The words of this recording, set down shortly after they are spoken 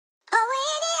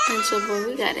Kmpl3x,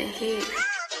 we got a hit.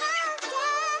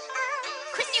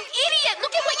 Chris, you idiot!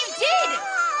 Look at what you did!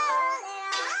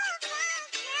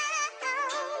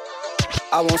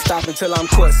 I won't stop until I'm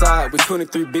courtside with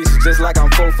 23 bitches just like I'm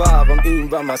 4'5". I'm eating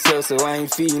by myself, so I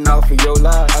ain't feeding off of your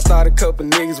lies. I thought a couple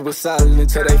niggas was solid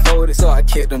until they folded, so I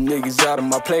kept them niggas out of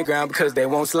my playground because they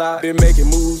won't slide. Been making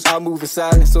moves, I move in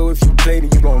silence, so if you play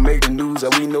then you gon' make the news.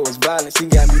 All we know is violence. She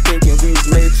got me thinking we was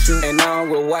made to shoot, and now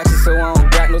I'm gonna watch it, so I don't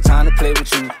got no time to play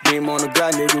with you. Beam on the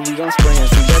guy, nigga, we gon' spray and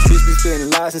shoot. That bitch be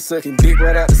spittin' lies and sucking dick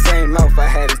right out the same mouth. I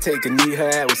had to take a knee, her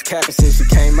ass was capping since she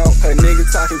came out. Her nigga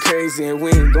talking crazy and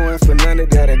we ain't going for none of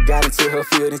that. I got into her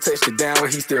field and touched it down where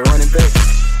he still running back.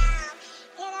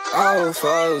 All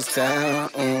falls down,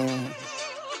 and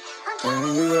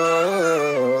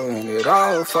it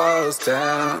all falls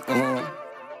down.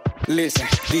 Listen,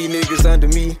 these niggas under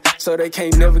me, so they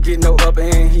can't never get no upper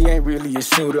hand. He ain't really a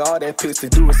shooter, all that pistol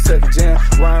do is suck a jam.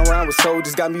 Riding around with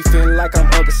soldiers got me feeling like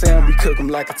I'm Uncle Sam. We cook 'em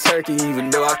like a turkey, even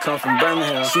though I come from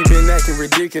Birmingham. She been acting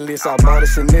ridiculous, I bought a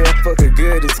Chanel. Fuck her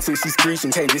good until she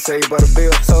screeching, can't get saved by the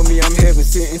bell. Told me I'm heaven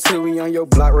sent until we on your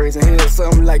block raising hell.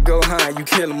 Something like go high, you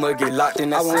kill 'em or get locked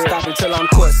in that I won't stop until I'm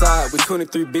courtside with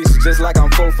 23 bitches just like I'm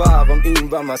 4'5". I'm eating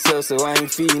by myself, so I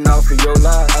ain't feeding off of your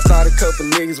lies. I thought a couple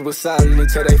niggas was solid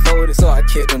until they folded, so I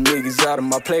kept them niggas out of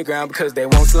my playground because they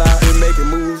won't slide. Been making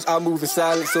moves, I move in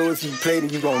silence, so if you play then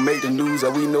you gon' make the news.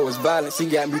 All we know is violence. She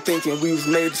got me thinking we was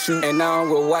made to shoot, and now I'm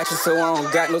gonna watch it, so I don't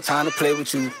got no time to play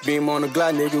with you. Beam on the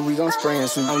glock, nigga, we gon' spray and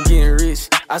shoot. I'm getting rich,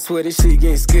 I swear this shit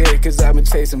getting scared, cause I've been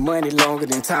chasing money longer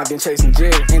than time been chasing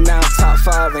jail. And now I'm top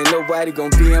 5, ain't nobody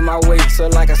gon' be in my way. So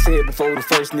like I said before, the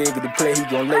first nigga to play, he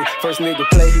gon' lay. First nigga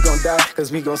play, he gon' die,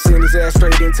 cause we gon' send his ass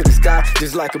straight into the sky,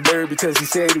 just like a bird, because he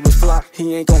said he was fly.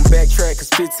 He ain't gon' backtrack, cause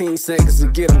 15 seconds to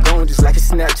get him going, just like a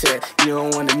Snapchat. You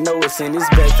don't wanna know what's in his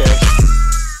backpack.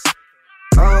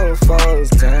 All falls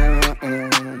down,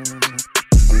 I'm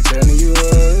telling you,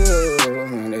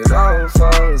 and it all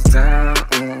falls down.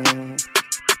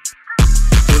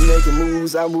 Been making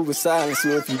moves, I move in silence, so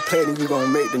if you play then you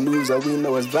gon' make the news. All we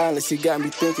know is violence. She got me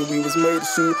thinking we was made to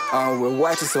shoot. I don't will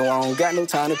watch it, so I don't got no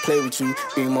time to play with you.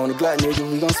 Beam on the Glock,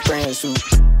 nigga, we gon' spray and shoot.